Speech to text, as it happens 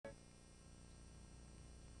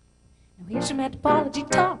Here's some anthropology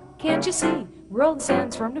talk, can't you see? We're all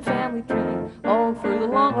descendants from the family tree, all through the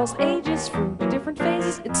long lost ages, through the different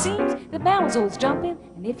phases. It seems that man was always jumping,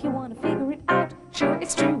 and if you want to figure it out, sure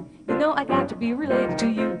it's true. You know I got to be related to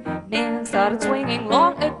you. Man started swinging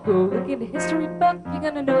long ago. Look in the history book, you're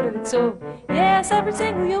gonna know that it's so. Yes, every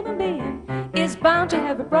single human being is bound to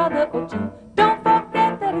have a brother or two. Don't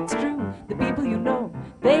forget that it's true. The people you know,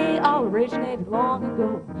 they all originated long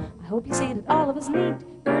ago. I hope you see that all of us need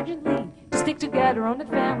urgently to stick together on that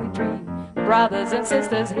family tree. Brothers and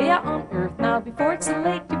sisters here on earth. Now before it's too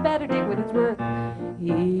late, you better dig what it's worth.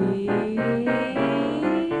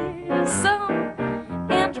 Here's some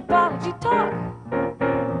anthropology talk.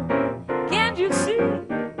 Can't you see?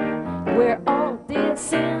 We're all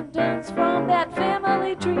descendants from that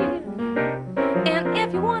family tree. And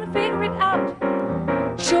if you want to figure it out,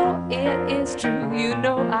 sure it is true. You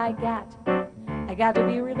know I got to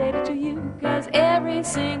be related to you, 'cause every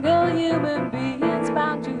single human being's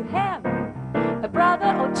bound to have a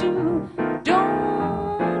brother or two.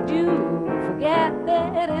 Don't you forget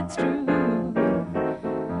that it's true,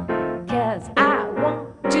 'cause I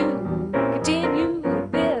want to continue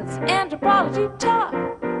this anthropology talk.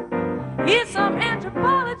 Here's some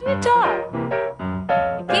anthropology talk.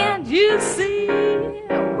 Can't you see?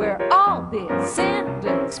 We're all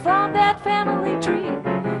descendants from that family tree.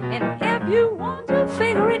 And if you want to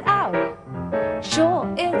figure it out, sure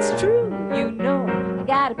it's true. You know I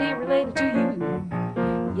gotta be related to you.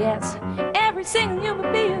 Yes, every single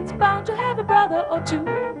human being's bound to have a brother or two.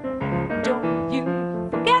 Don't you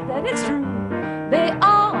forget that it's true. They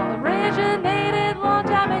all originated long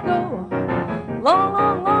time ago. Long,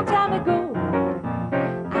 long, long time ago.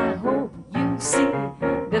 I hope you see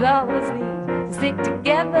that all of us need to stick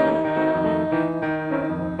together.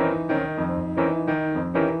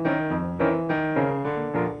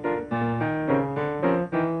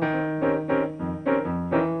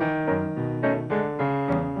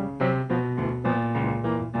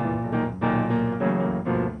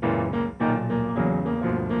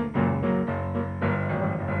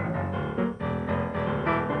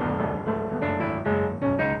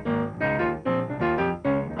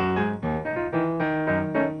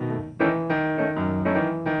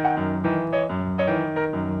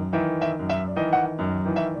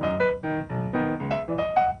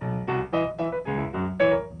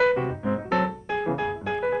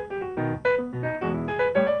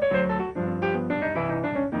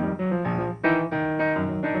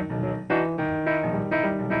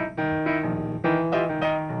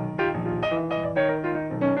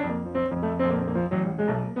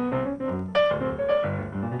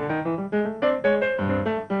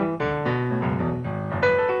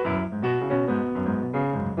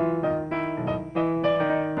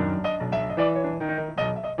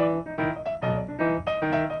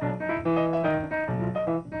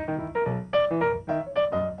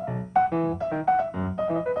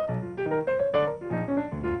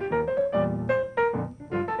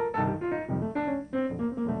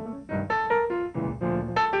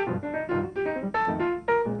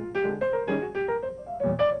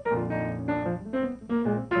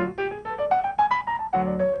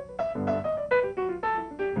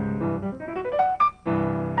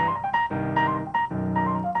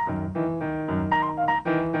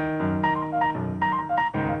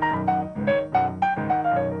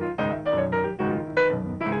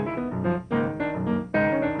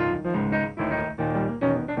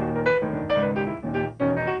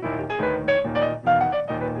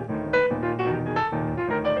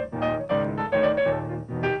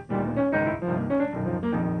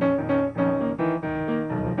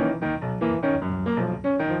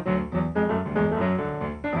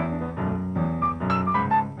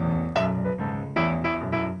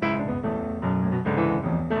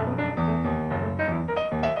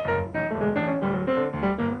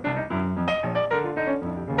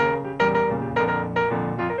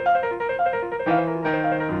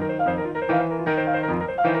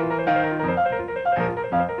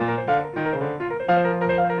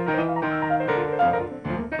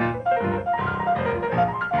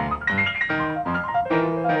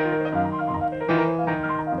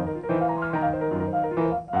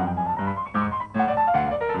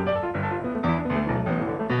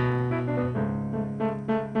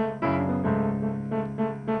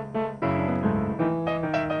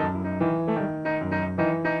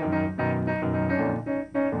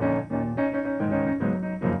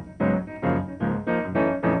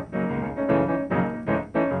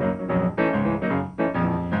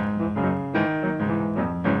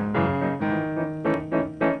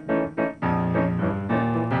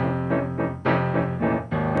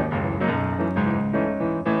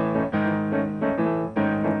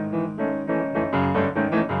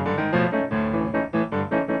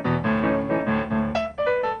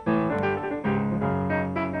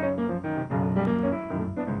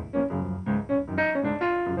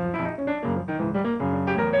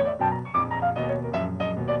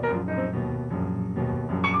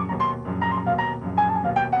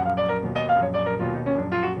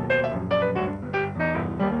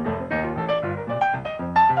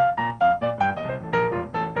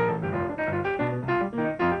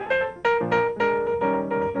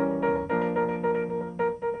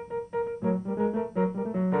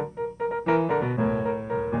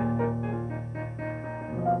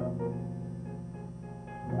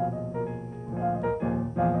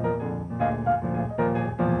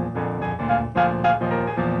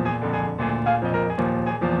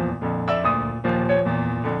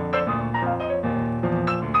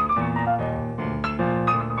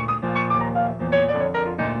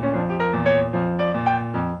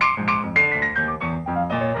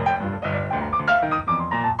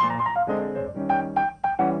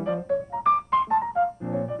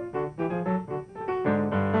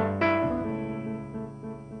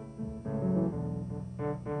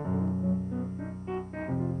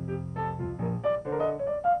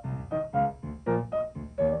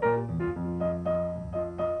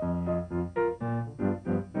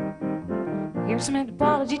 here's some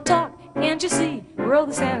anthropology talk. Can't you see? We're all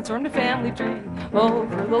the sands from the family tree. Oh,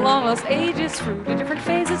 for the long lost ages, through the different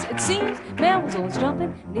phases, it seems man was always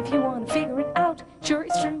jumping. And if you want to figure it out, sure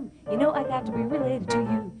it's true. You know I got to be related to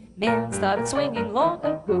you. Man started swinging long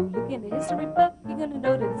ago. Look in the history book, you're gonna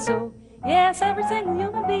know that it's so. Yes, every single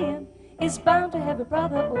human being is bound to have a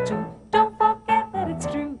brother or two. Don't forget that it's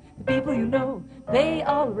true. The people you know, they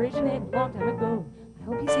all originated a long time ago. I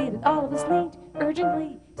hope you see that all of us need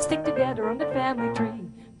urgently to stick together on the family tree.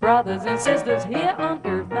 Brothers and sisters here on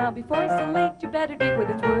earth. Now before it's too late, you better dig what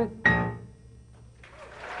it's worth.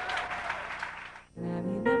 I'm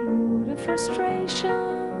in a mood of frustration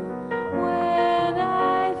when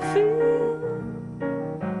I feel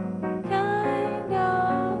kind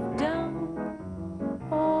of down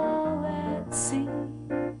all at sea.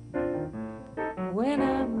 When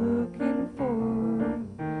I'm looking